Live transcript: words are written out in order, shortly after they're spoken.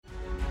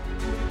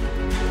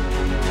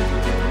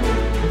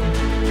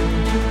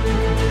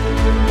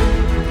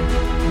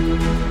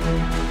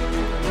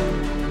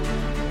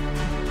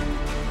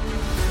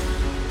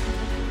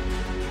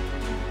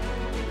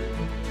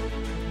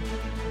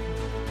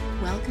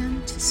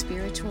Welcome to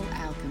Spiritual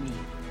Alchemy,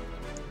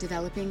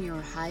 developing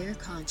your higher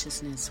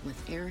consciousness with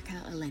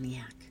Erica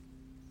Eleniak.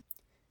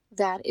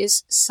 That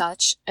is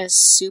such a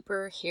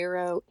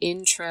superhero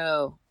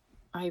intro.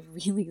 I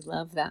really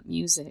love that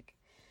music.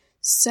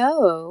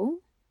 So,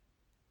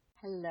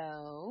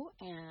 hello,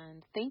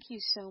 and thank you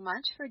so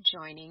much for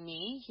joining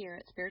me here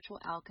at Spiritual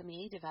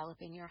Alchemy,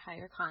 developing your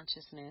higher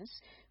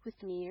consciousness,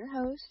 with me, your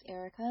host,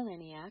 Erica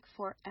Eleniak,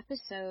 for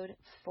episode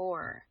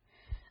 4.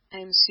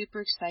 I'm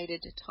super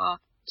excited to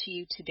talk to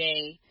you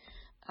today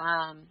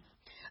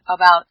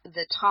about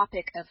the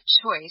topic of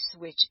choice,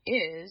 which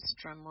is,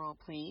 drum roll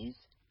please,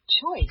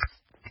 choice.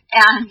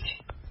 And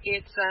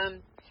it's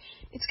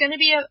going to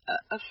be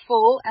a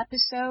full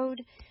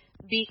episode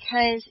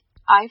because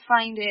I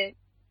find it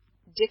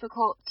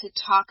difficult to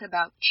talk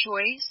about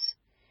choice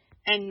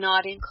and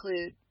not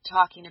include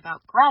talking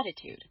about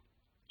gratitude.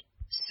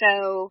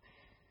 So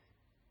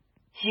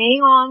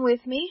hang on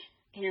with me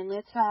and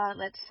let's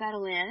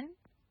settle in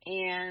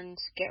and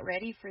get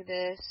ready for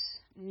this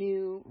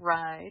new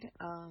ride.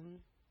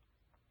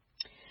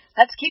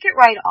 Let's kick it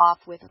right off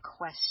with a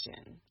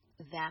question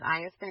that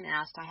I have been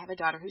asked. I have a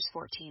daughter who's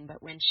 14,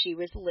 but when she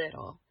was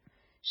little,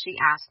 she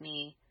asked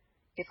me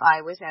if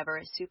I was ever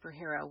a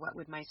superhero, what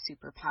would my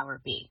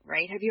superpower be,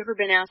 right? Have you ever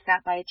been asked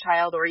that by a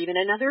child or even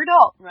another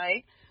adult,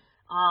 right?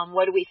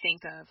 What do we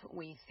think of?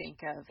 We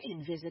think of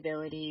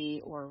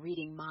invisibility or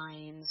reading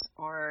minds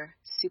or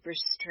super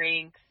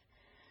strength.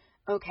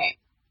 Okay,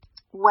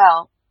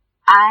 well,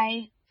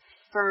 I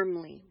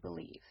firmly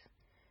believe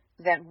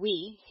that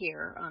we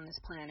here on this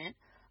planet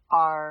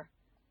are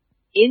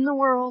in the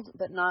world,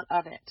 but not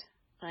of it.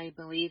 I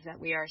believe that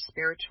we are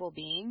spiritual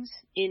beings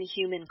in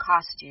human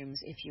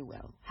costumes, if you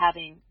will,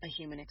 having a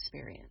human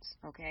experience,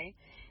 okay?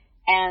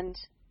 And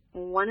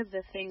one of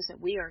the things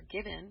that we are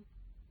given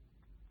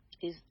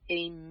is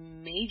a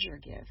major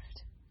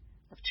gift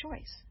of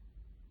choice.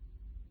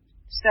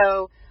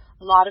 So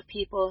a lot of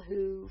people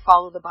who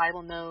follow the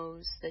Bible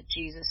knows that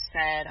Jesus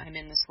said, I'm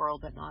in this world,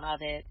 but not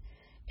of it,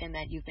 and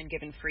that you've been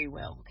given free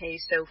will. Okay,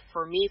 so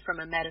for me, from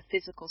a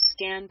metaphysical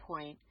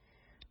standpoint,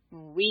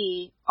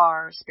 we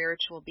are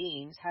spiritual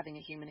beings having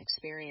a human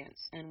experience,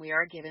 and we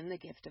are given the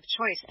gift of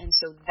choice. And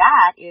so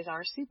that is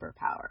our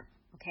superpower.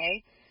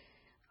 Okay,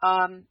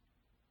 I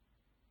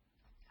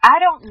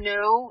don't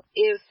know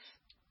if,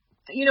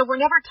 we're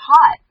never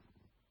taught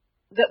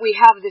that we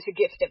have this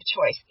gift of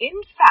choice.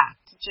 In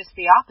fact, just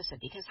the opposite,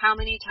 because how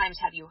many times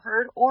have you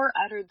heard or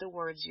uttered the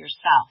words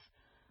yourself?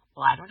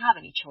 Well, I don't have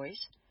any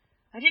choice.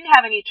 I didn't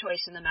have any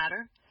choice in the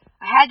matter.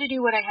 I had to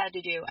do what I had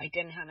to do. I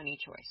didn't have any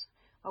choice.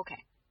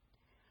 Okay.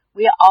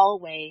 We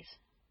always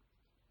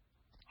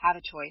have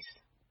a choice.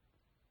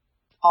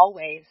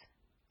 Always.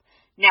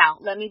 Now,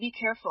 let me be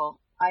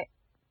careful.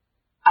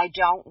 I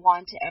don't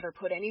want to ever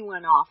put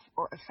anyone off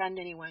or offend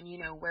anyone,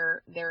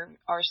 where there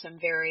are some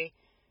very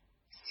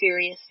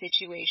serious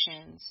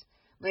situations,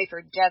 life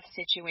or death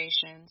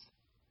situations,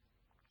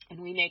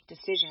 and we make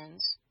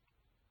decisions,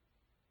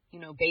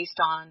 based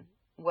on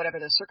whatever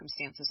the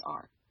circumstances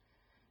are.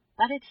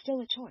 But it's still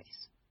a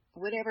choice.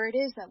 Whatever it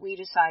is that we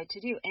decide to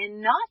do,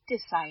 and not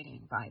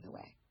deciding, by the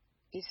way,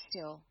 is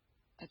still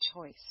a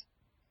choice.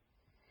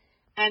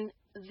 And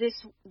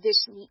this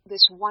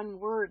one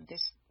word,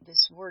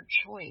 this word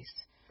choice,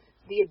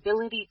 the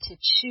ability to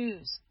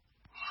choose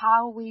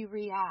how we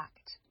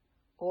react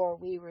or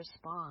we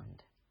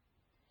respond,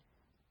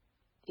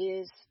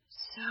 is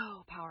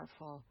so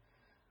powerful.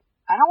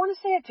 I don't want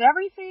to say it's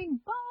everything,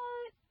 but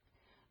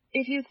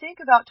if you think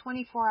about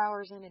 24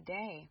 hours in a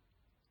day,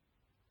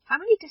 how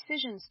many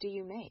decisions do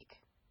you make?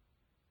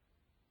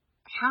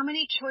 How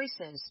many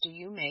choices do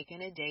you make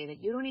in a day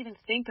that you don't even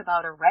think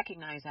about or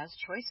recognize as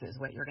choices?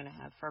 What you're going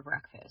to have for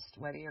breakfast,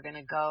 whether you're going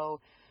to go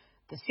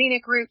the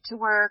scenic route to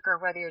work or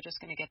whether you're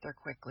just going to get there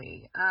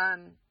quickly.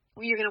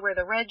 You're going to wear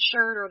the red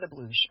shirt or the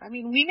blue shirt. I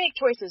mean, we make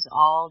choices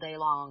all day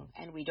long,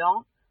 and we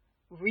don't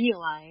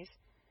realize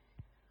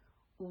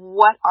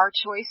what our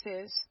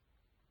choices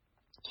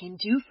can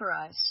do for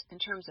us in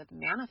terms of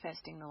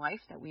manifesting the life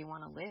that we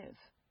want to live.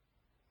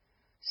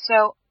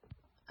 So,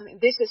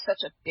 this is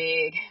such a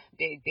big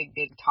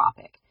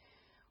topic.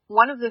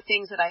 One of the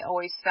things that I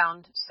always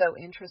found so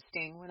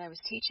interesting when I was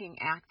teaching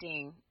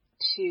acting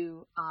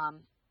to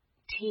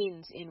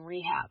teens in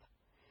rehab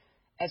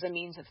as a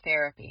means of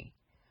therapy,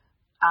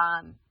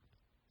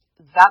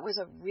 that was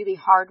a really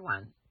hard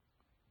one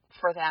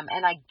for them,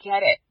 and I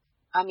get it.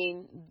 I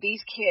mean,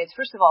 these kids,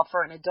 first of all,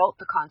 for an adult,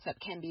 the concept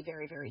can be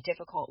very, very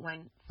difficult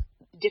when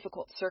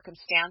difficult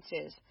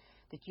circumstances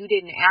that you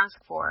didn't ask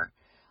for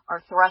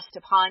are thrust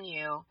upon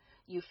you.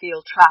 You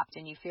feel trapped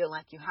and you feel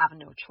like you have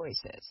no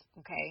choices,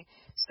 okay?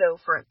 So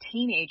for a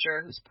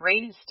teenager whose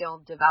brain is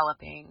still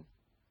developing,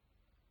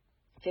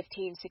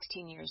 15,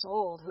 16 years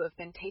old, who have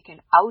been taken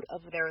out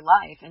of their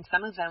life, and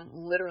some of them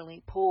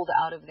literally pulled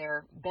out of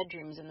their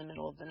bedrooms in the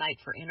middle of the night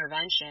for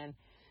intervention,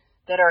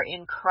 that are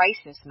in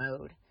crisis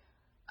mode,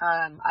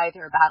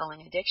 either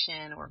battling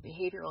addiction or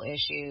behavioral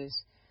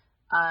issues,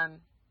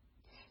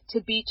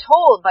 to be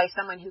told by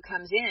someone who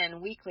comes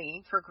in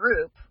weekly for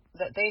group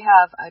that they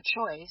have a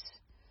choice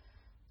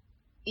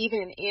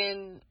even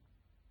in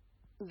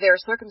their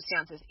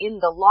circumstances in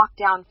the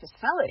lockdown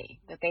facility,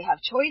 that they have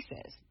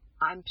choices.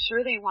 I'm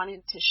sure they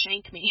wanted to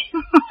shank me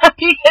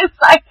because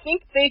I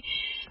think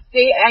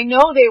I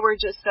know they were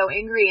just so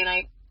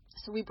angry,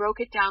 so we broke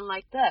it down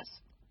like this.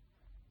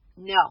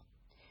 No,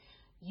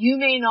 you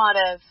may not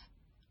have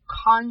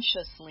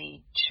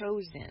consciously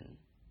chosen,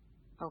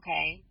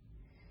 okay,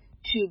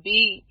 to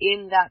be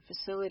in that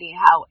facility.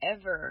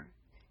 However,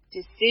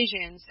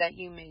 decisions that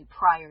you made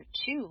prior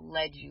to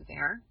led you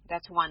there.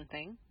 That's one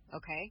thing,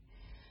 okay?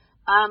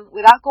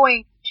 Without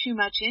going too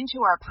much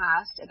into our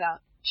past about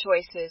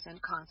choices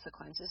and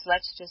consequences,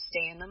 let's just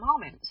stay in the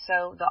moment.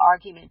 So the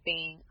argument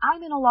being,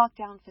 I'm in a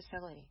lockdown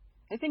facility.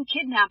 I've been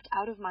kidnapped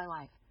out of my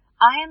life.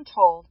 I am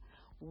told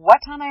what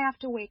time I have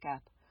to wake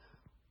up.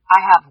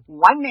 I have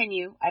one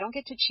menu. I don't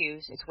get to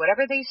choose. It's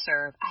whatever they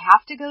serve. I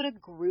have to go to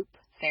group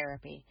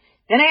therapy.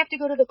 Then I have to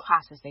go to the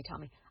classes they tell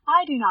me.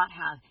 I do not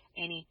have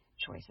any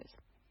choices.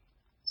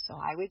 So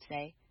I would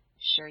say,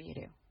 sure you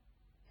do.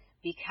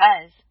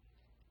 Because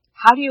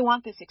how do you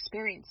want this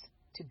experience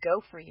to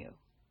go for you?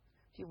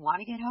 Do you want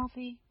to get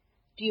healthy?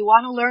 Do you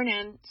want to learn?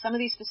 And some of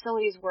these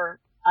facilities were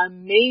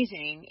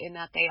amazing in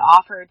that they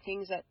offered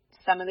things that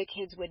some of the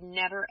kids would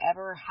never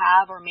ever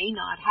have or may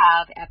not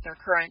have at their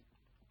current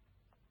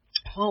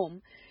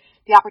home.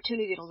 The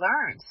opportunity to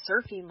learn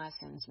surfing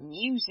lessons,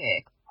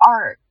 music,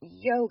 art,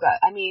 yoga.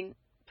 I mean,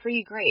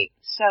 pretty great.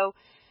 So,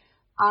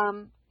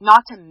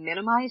 not to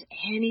minimize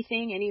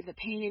anything, any of the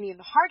pain, any of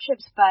the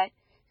hardships, but,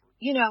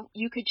 you know,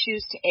 you could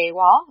choose to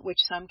AWOL, which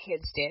some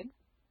kids did.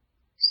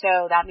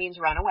 So that means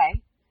run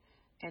away.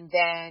 And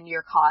then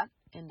you're caught.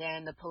 And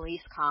then the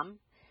police come.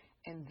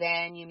 And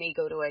then you may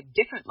go to a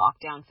different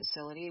lockdown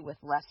facility with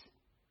less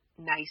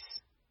nice,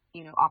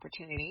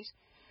 opportunities.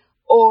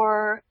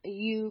 Or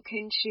you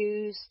can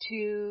choose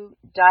to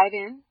dive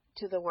in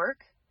to the work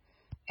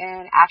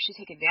and actually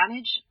take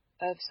advantage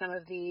of some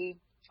of the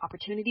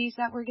opportunities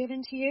that were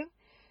given to you.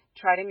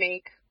 Try to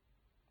make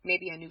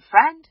maybe a new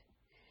friend.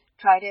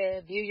 Try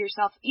to view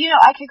yourself.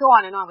 I could go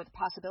on and on with the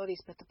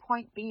possibilities, but the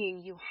point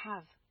being you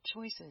have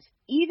choices.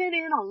 Even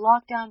in a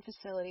lockdown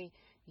facility,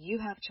 you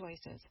have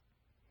choices.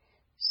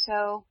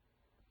 So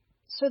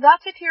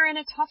that's if you're in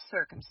a tough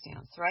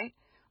circumstance, right?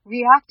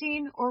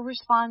 Reacting or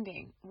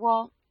responding.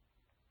 Well,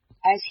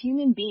 as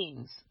human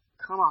beings,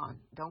 come on,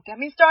 don't get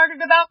me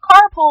started about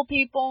carpool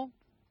people.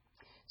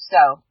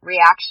 So,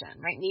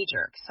 reaction, right? Knee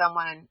jerk.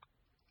 Someone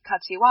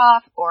cuts you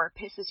off or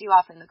pisses you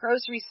off in the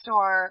grocery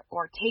store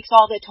or takes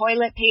all the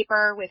toilet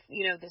paper with,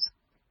 this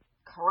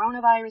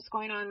coronavirus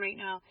going on right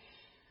now.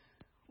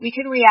 We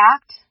can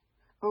react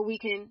or we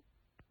can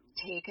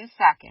take a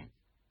second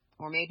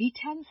or maybe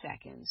 10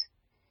 seconds,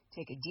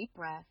 take a deep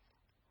breath,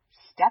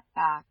 step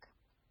back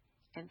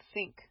and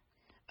think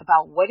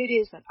about what it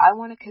is that I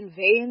want to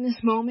convey in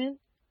this moment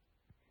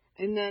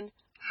and then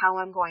how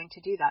I'm going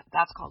to do that.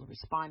 That's called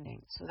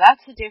responding. So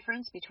that's the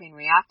difference between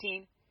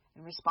reacting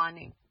and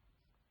responding.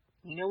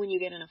 When you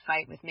get in a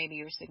fight with maybe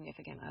your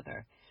significant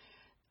other,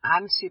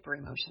 I'm super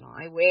emotional.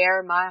 I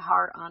wear my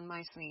heart on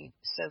my sleeve.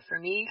 So for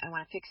me, I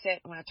want to fix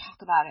it. I want to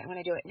talk about it. I want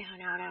to do it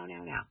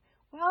now.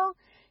 Well,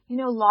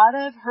 a lot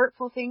of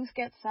hurtful things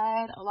get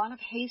said. A lot of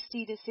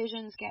hasty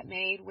decisions get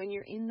made when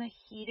you're in the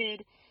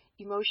heated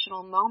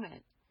emotional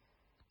moment.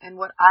 And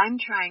what I'm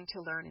trying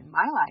to learn in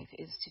my life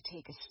is to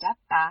take a step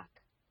back,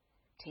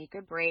 take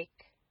a break,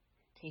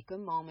 take a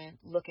moment,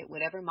 look at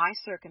whatever my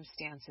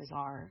circumstances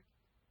are,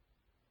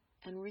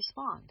 and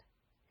respond.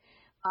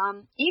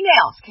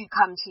 Emails can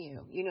come to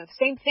you, the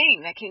same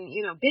thing that can,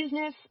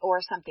 business or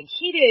something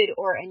heated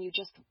and you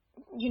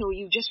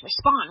just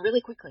respond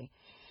really quickly.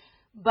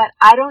 But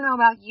I don't know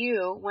about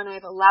you, when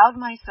I've allowed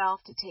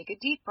myself to take a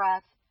deep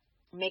breath,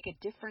 make a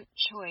different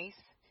choice,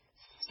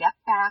 step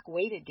back,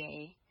 wait a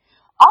day,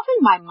 often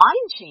my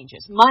mind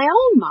changes, my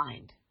own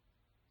mind.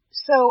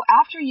 So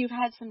after you've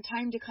had some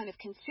time to kind of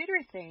consider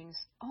things,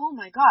 oh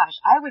my gosh,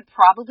 I would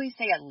probably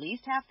say at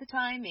least half the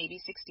time, maybe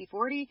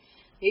 60-40,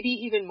 maybe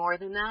even more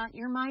than that,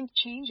 your mind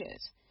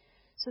changes.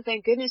 So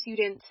thank goodness you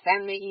didn't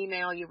send the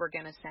email you were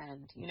going to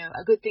send.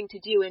 A good thing to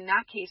do in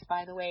that case,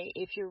 by the way,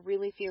 if you're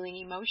really feeling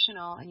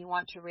emotional and you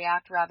want to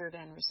react rather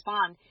than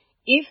respond,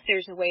 if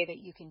there's a way that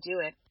you can do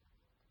it,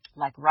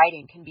 like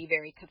writing can be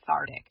very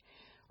cathartic.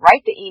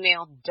 Write the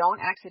email, don't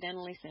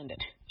accidentally send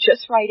it.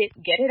 Just write it,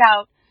 get it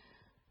out.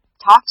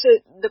 Talk to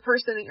the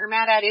person that you're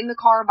mad at in the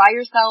car by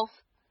yourself.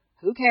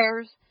 Who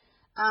cares?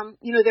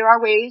 There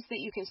are ways that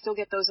you can still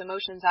get those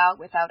emotions out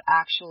without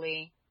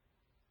actually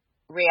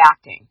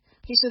reacting.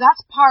 Okay, so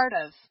that's part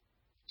of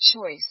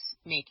choice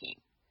making.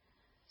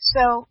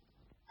 So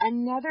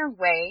another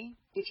way,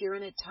 if you're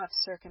in a tough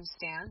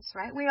circumstance,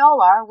 right? We all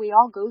are. We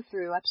all go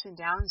through ups and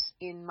downs.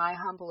 In my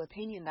humble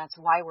opinion, that's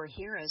why we're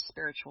here as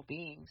spiritual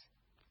beings.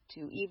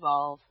 To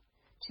evolve,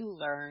 to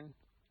learn,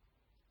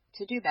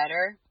 to do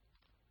better.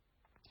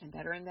 And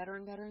better and better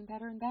and better and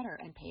better and better,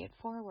 and pay it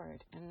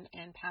forward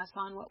and pass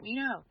on what we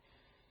know.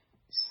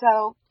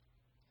 So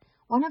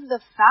one of the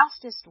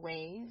fastest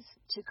ways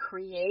to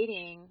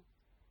creating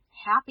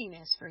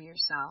happiness for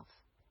yourself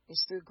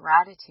is through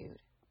gratitude.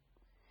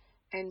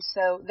 And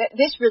so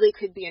this really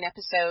could be an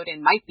episode,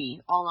 and might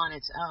be all on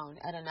its own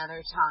at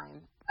another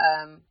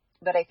time.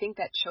 But I think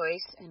that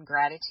choice and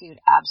gratitude,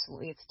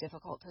 absolutely, it's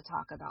difficult to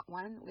talk about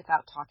one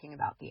without talking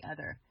about the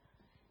other.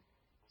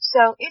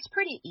 So it's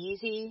pretty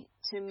easy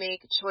to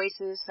make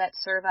choices that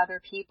serve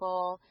other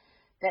people,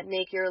 that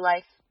make your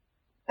life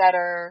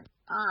better,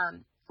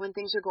 when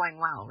things are going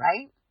well,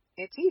 right?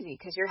 It's easy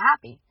because you're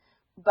happy.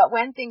 But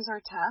when things are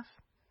tough,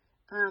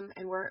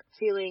 and we're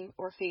feeling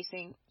or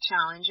facing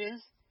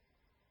challenges,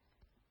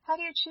 how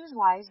do you choose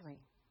wisely?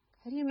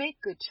 How do you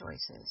make good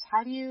choices?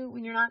 How do you,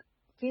 when you're not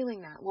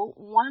feeling that? Well,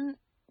 one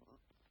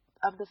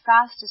of the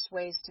fastest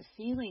ways to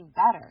feeling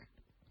better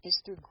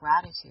is through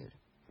gratitude.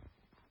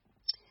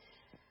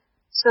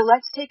 So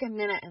let's take a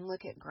minute and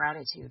look at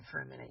gratitude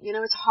for a minute.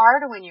 It's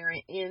hard when you're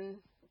in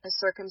a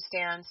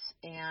circumstance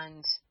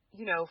and,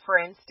 for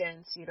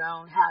instance, you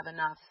don't have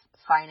enough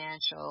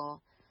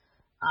financial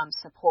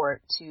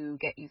support to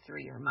get you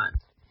through your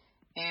month.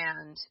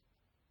 And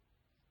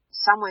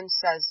someone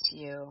says to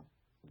you,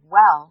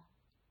 well,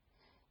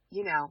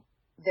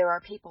 there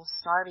are people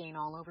starving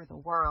all over the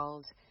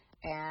world,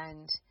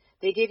 and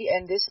they give you,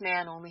 and this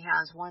man only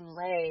has one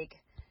leg,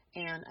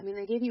 and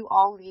they give you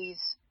all these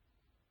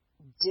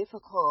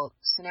difficult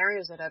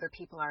scenarios that other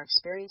people are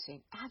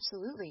experiencing.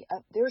 Absolutely.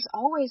 There's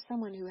always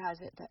someone who has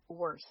it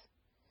worse.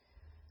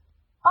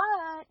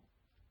 But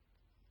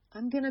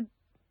I'm going to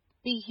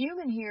be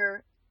human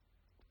here.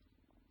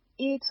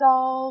 It's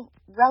all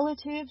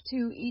relative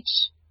to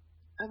each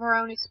of our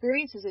own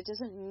experiences. It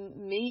doesn't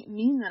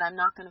mean that I'm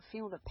not going to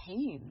feel the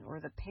pain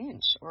or the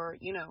pinch, or,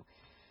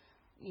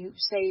 you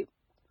say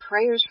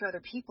prayers for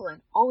other people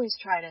and always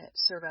try to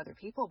serve other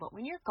people. But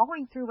when you're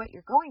going through what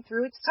you're going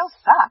through, it still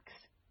sucks.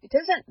 It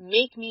doesn't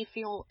make me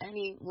feel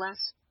any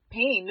less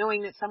pain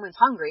knowing that someone's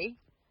hungry.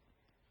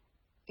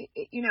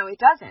 It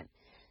doesn't.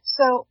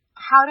 So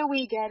how do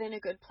we get in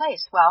a good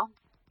place? Well,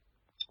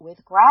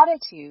 with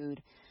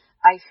gratitude,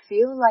 I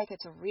feel like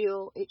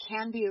it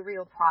can be a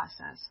real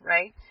process,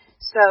 right?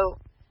 So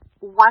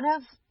one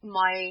of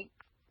my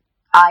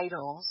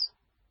idols,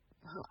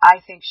 who I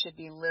think should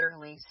be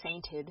literally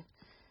sainted,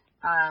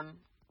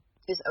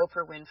 is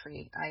Oprah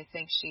Winfrey. I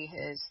think she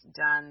has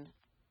done,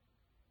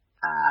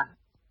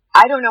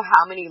 I don't know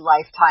how many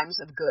lifetimes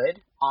of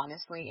good,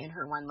 honestly, in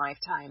her one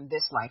lifetime,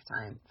 this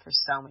lifetime, for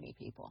so many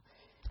people.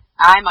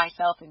 I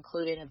myself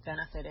included have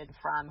benefited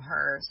from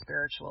her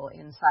spiritual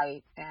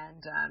insight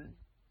and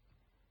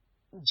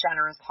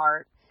generous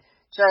heart.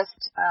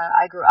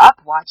 I grew up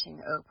watching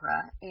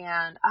Oprah,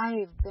 and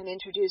I've been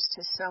introduced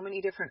to so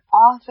many different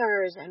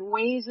authors and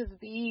ways of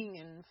being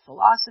and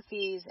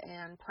philosophies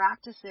and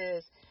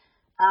practices,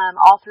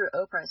 all through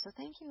Oprah. So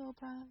thank you,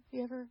 Oprah. If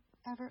you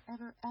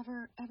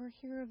ever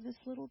hear of this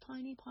little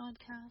tiny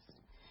podcast,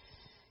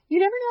 you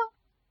never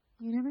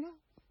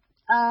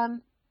know.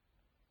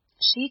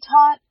 She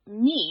taught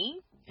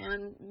me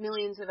and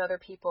millions of other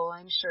people,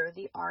 I'm sure,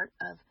 the art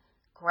of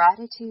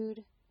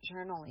gratitude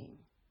journaling.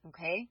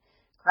 Okay?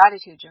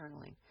 Gratitude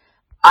journaling.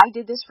 I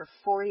did this for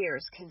 4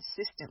 years,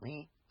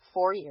 consistently,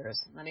 4 years.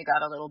 And then it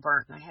got a little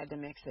burnt and I had to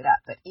mix it up.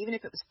 But even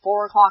if it was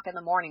 4 o'clock in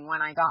the morning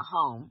when I got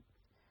home,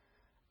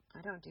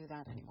 I don't do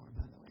that anymore,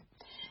 by the way.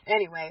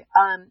 Anyway,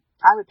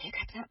 I would pick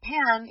up that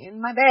pen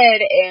in my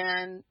bed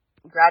and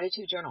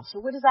gratitude journal. So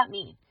what does that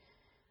mean?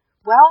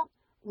 Well,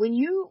 when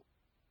you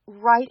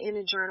write in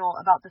a journal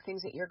about the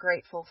things that you're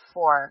grateful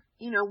for,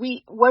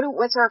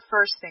 what's our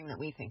first thing that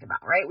we think about,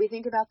 right? We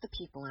think about the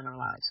people in our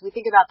lives. We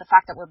think about the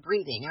fact that we're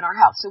breathing and our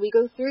health. So we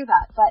go through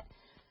that. But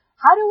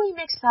how do we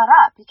mix that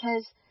up?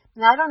 Because,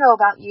 and I don't know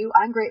about you,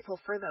 I'm grateful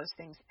for those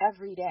things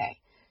every day.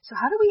 So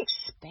how do we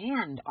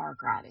expand our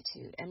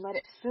gratitude and let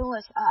it fill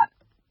us up?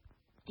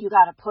 You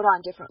got to put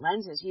on different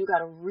lenses. You got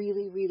to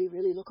really, really,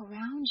 really look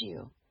around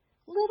you.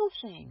 Little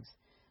things.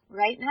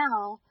 Right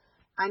now,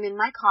 I'm in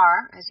my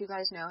car. As you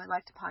guys know, I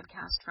like to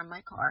podcast from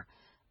my car.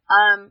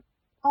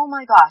 Oh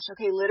my gosh.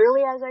 Okay,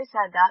 literally as I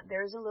said that,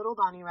 there's a little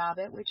bunny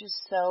rabbit, which is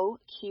so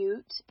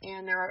cute.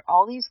 And there are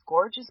all these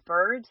gorgeous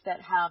birds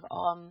that have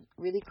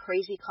really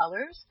crazy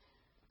colors.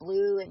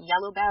 Blue and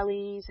yellow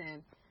bellies.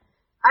 And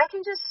I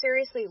can just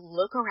seriously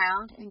look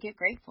around and get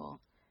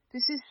grateful.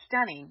 This is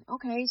stunning.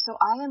 Okay, so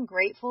I am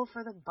grateful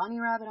for the bunny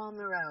rabbit on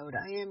the road.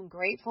 I am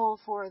grateful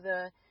for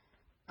the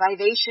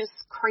vivacious,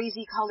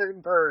 crazy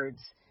colored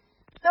birds.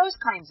 Those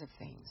kinds of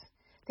things.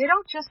 They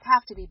don't just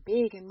have to be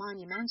big and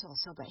monumental.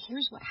 But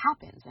here's what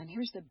happens. And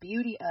here's the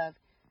beauty of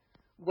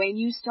when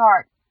you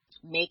start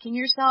making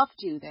yourself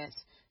do this,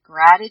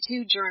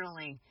 gratitude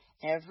journaling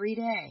every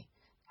day,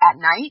 at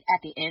night,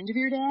 at the end of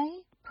your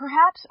day,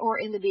 perhaps, or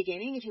in the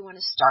beginning, if you want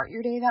to start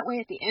your day that way.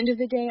 At the end of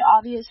the day,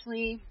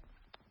 obviously,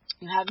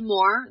 you have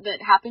more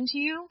that happen to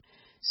you.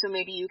 So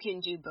maybe you can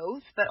do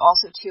both. But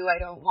also, too, I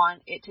don't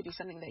want it to be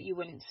something that you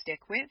wouldn't stick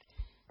with.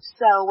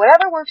 So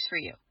whatever works for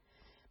you.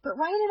 But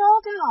write it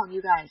all down,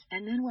 you guys.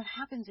 And then what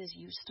happens is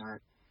you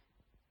start,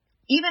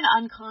 even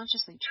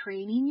unconsciously,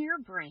 training your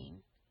brain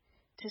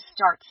to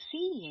start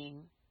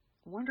seeing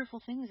wonderful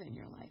things in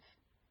your life.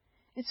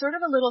 It's sort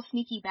of a little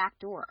sneaky back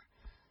door.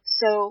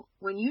 So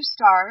when you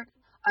start,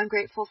 I'm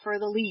grateful for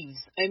the leaves.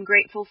 I'm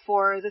grateful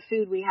for the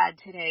food we had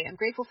today. I'm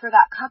grateful for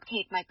that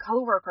cupcake my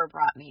coworker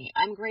brought me.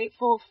 I'm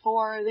grateful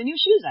for the new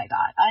shoes I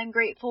got. I'm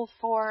grateful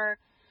for,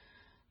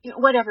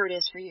 whatever it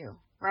is for you,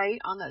 right?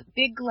 On the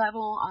big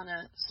level, on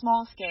a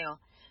small scale.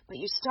 But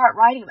you start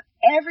writing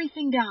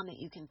everything down that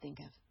you can think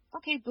of.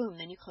 Okay, boom.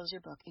 Then you close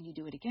your book and you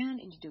do it again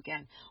and you do it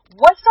again.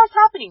 What starts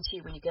happening to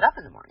you when you get up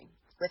in the morning?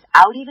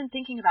 Without even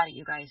thinking about it,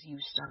 you guys, you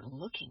start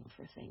looking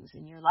for things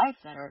in your life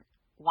that are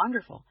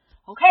wonderful.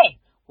 Okay,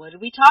 what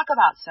did we talk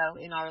about?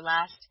 So in our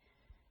last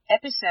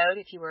episode,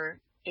 if you were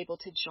able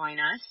to join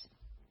us,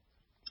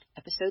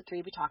 episode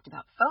 3, we talked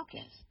about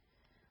focus.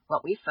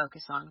 What we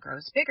focus on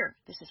grows bigger.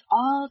 This is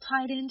all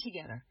tied in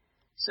together.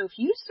 So if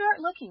you start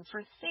looking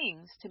for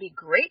things to be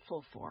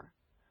grateful for,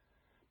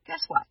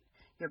 guess what?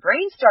 Your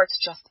brain starts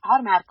just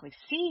automatically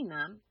seeing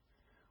them.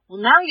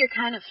 Well, now you're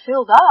kind of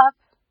filled up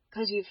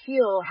because you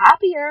feel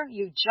happier.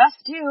 You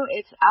just do.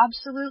 It's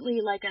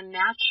absolutely like a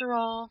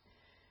natural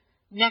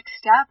next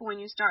step when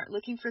you start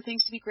looking for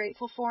things to be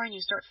grateful for and you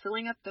start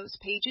filling up those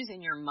pages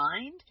in your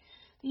mind.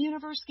 The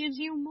universe gives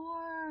you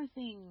more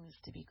things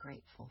to be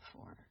grateful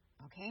for.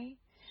 Okay?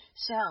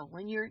 So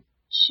when you're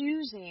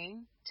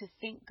choosing to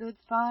think good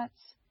thoughts,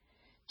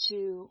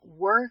 to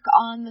work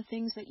on the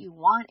things that you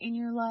want in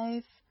your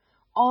life,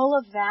 all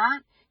of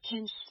that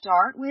can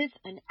start with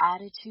an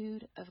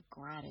attitude of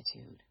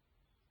gratitude,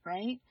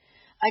 right?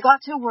 I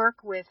got to work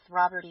with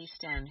Robert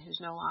Easton, who's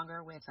no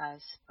longer with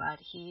us, but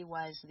he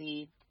was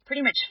the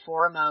pretty much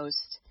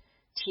foremost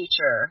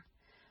teacher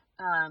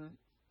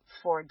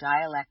for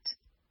dialect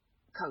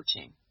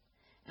coaching.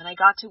 And I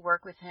got to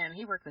work with him.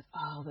 He worked with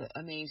all the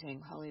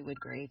amazing Hollywood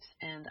greats.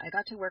 And I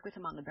got to work with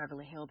him on the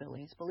Beverly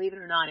Hillbillies. Believe it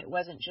or not, it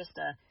wasn't just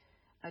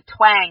a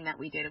twang that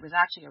we did. It was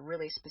actually a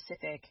really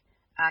specific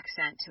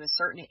accent to a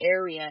certain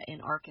area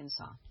in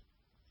Arkansas.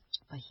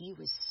 But he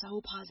was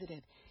so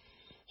positive.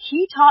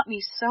 He taught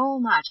me so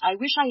much. I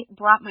wish I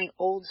brought my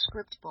old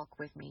script book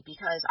with me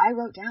because I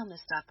wrote down the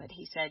stuff that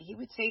he said. He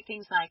would say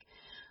things like,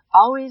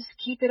 always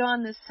keep it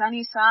on the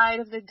sunny side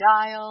of the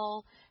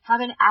dial,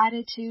 have an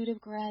attitude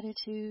of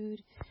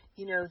gratitude.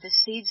 The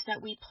seeds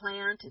that we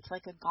plant, it's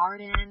like a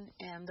garden,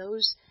 and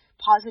those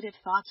positive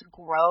thoughts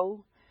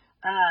grow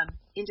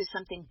into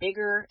something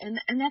bigger. And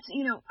that's,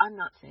 I'm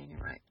not saying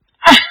it right.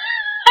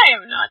 I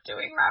am not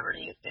doing Robert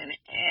Easton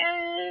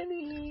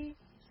any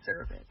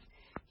service.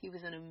 He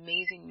was an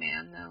amazing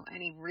man, though,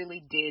 and he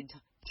really did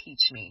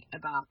teach me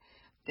about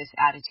this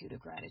attitude of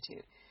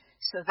gratitude.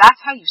 So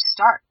that's how you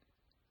start,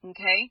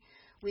 okay?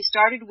 We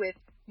started with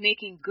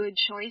making good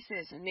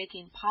choices and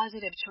making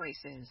positive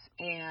choices,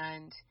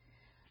 and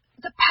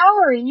the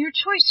power in your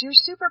choice, your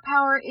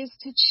superpower is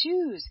to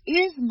choose.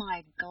 Is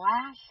my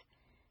glass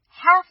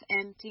half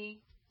empty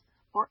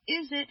or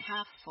is it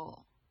half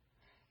full?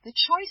 The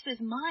choice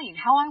is mine,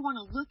 how I want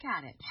to look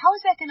at it. How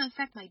is that going to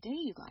affect my day,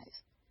 you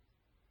guys?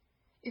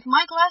 If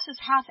my glass is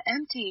half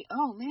empty,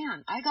 oh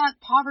man, I got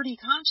poverty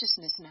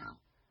consciousness now.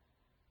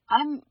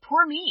 I'm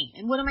poor me,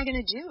 and what am I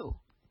going to do?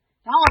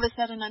 Now all of a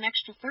sudden I'm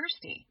extra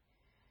thirsty.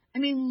 I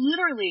mean,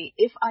 literally,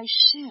 if I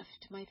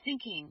shift my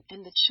thinking,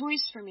 and the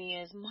choice for me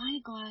is my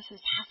glass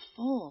is half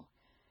full.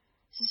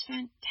 This is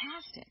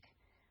fantastic.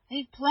 I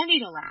have plenty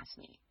to last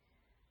me.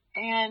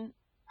 And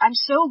I'm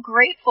so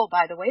grateful,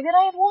 by the way, that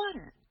I have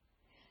water.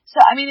 So,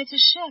 it's a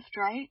shift,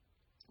 right?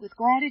 With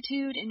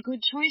gratitude and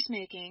good choice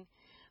making,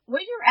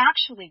 what you're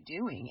actually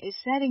doing is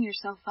setting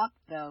yourself up,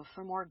 though,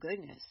 for more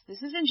goodness.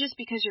 This isn't just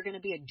because you're going to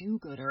be a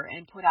do-gooder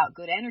and put out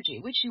good energy,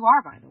 which you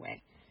are, by the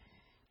way.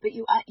 But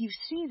you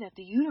see that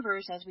the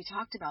universe, as we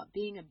talked about,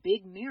 being a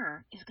big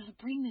mirror, is going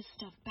to bring this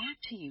stuff back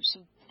to you. So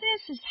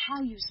this is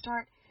how you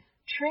start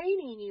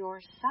training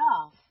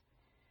yourself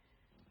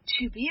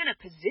to be in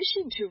a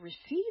position to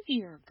receive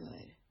your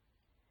good.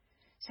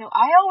 So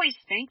I always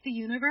thank the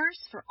universe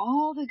for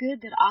all the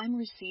good that I'm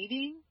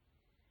receiving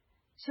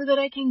so that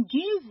I can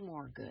give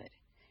more good.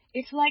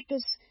 It's like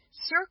this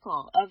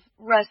circle of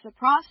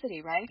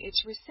reciprocity, right?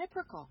 It's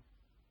reciprocal.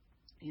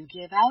 You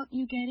give out,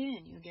 you get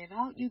in. You give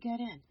out, you get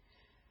in.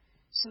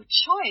 So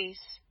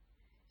choice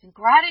and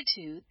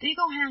gratitude, they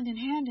go hand in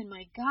hand, and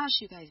my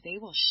gosh, you guys, they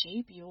will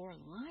shape your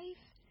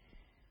life.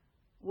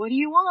 What do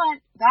you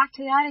want? Back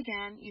to that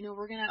again.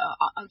 We're going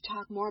to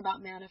talk more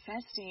about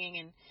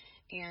manifesting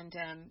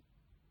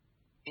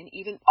and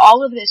even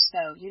all of this,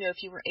 though,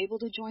 if you were able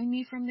to join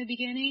me from the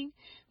beginning,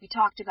 we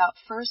talked about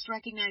first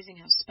recognizing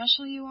how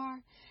special you are.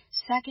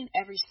 Second,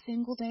 every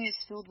single day is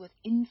filled with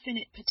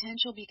infinite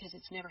potential because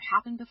it's never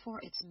happened before.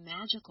 It's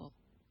magical.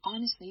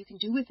 Honestly, you can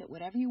do with it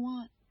whatever you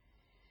want.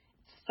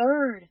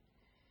 Third,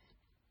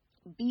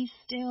 be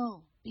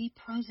still, be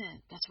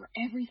present. That's where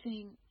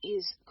everything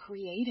is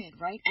created,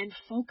 right? And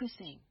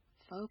focusing.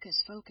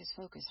 Focus, focus,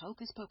 focus,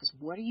 hocus pocus.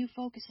 What are you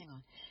focusing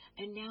on?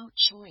 And now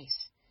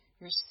choice.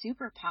 Your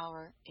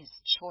superpower is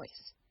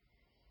choice.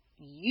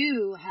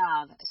 You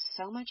have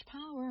so much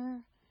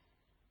power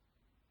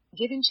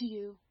given to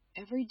you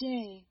every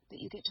day that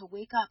you get to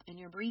wake up and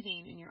you're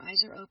breathing and your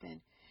eyes are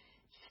open.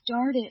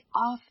 Start it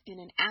off in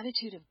an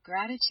attitude of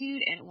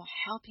gratitude and it will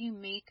help you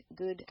make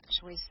good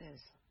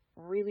choices.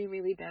 really,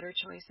 really better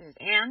choices.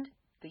 And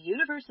the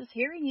universe is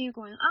hearing you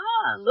going,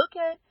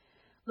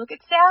 look at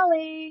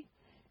Sally.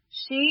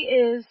 She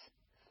is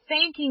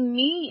thanking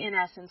me, in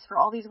essence, for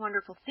all these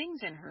wonderful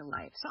things in her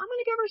life. So I'm going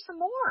to give her some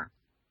more.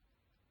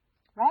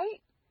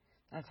 Right?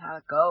 That's how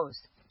it goes.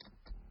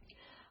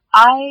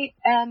 I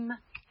am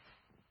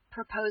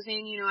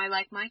proposing, I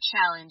like my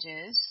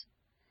challenges.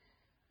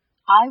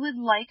 I would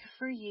like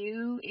for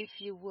you, if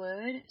you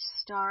would,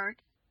 start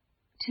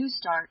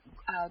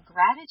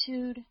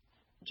gratitude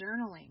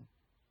journaling.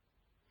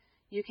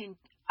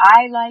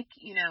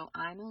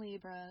 I'm a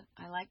Libra.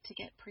 I like to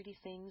get pretty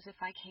things if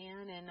I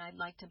can, and I'd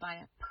like to buy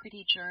a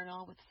pretty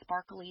journal with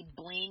sparkly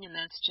bling, and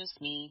that's just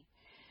me.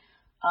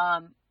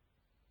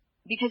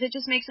 Because it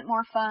just makes it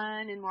more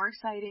fun and more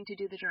exciting to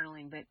do the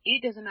journaling. But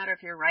it doesn't matter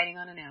if you're writing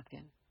on a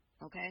napkin,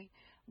 okay?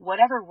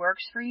 Whatever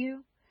works for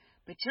you,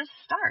 but just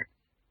start.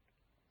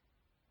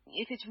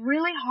 If it's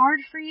really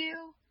hard for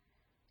you,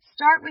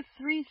 start with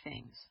 3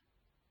 things.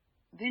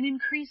 Then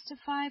increase to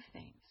 5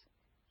 things.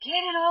 Get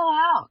it all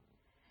out.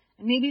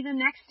 And maybe the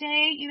next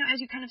day, as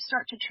you kind of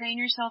start to train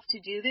yourself to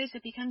do this,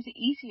 it becomes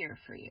easier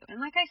for you. And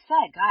like I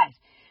said, guys,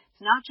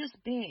 it's not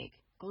just big,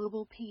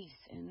 global peace.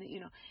 And,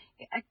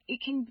 it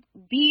can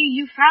be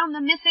you found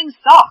the missing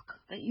sock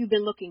that you've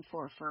been looking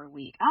for a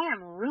week. I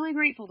am really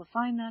grateful to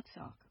find that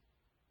sock.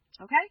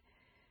 Okay?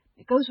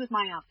 It goes with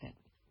my outfit.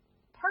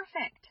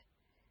 Perfect.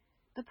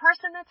 The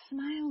person that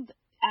smiled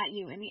at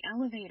you in the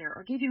elevator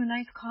or gave you a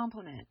nice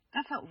compliment,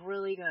 that felt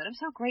really good. I'm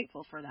so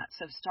grateful for that.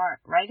 So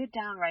write it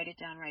down.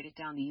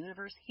 The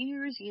universe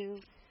hears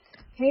you.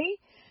 Okay?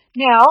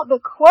 Now, the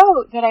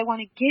quote that I want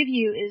to give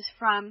you is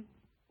from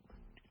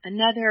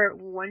another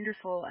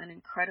wonderful and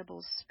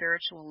incredible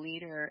spiritual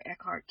leader,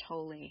 Eckhart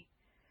Tolle,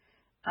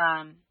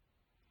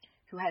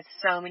 who has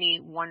so many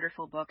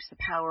wonderful books, The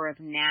Power of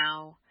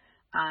Now,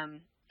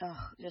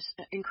 just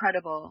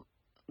incredible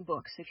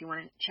books if you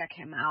want to check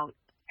him out,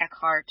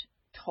 Eckhart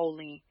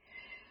Tolle.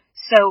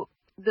 So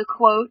the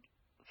quote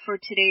for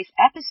today's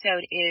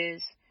episode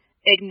is,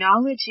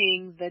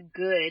 acknowledging the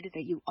good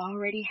that you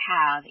already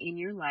have in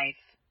your life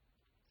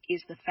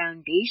is the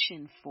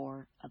foundation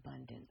for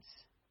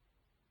abundance.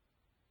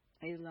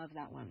 I love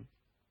that one.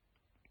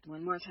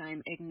 One more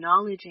time.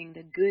 Acknowledging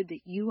the good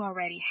that you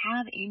already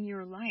have in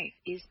your life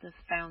is the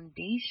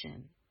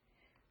foundation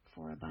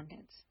for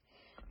abundance.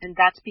 And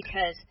that's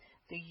because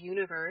the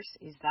universe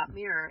is that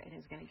mirror and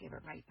is going to give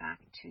it right back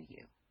to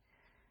you.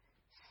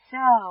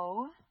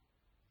 So,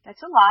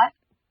 that's a lot.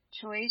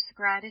 Choice,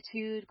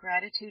 gratitude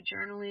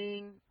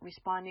journaling,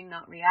 responding,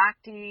 not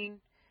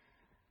reacting.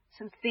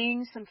 Some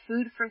things, some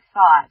food for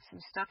thought, some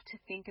stuff to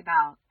think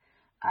about.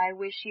 I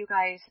wish you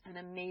guys an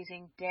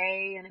amazing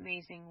day, an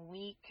amazing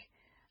week.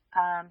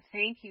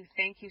 Thank you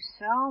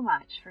so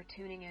much for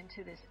tuning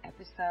into this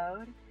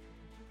episode.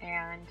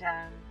 And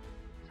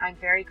I'm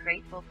very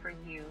grateful for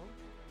you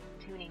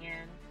tuning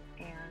in.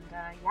 And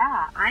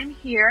I'm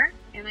here,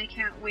 and I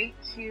can't wait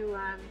to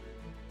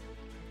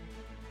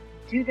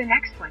do the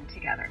next one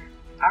together.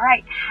 All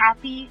right,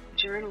 happy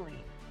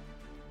journaling.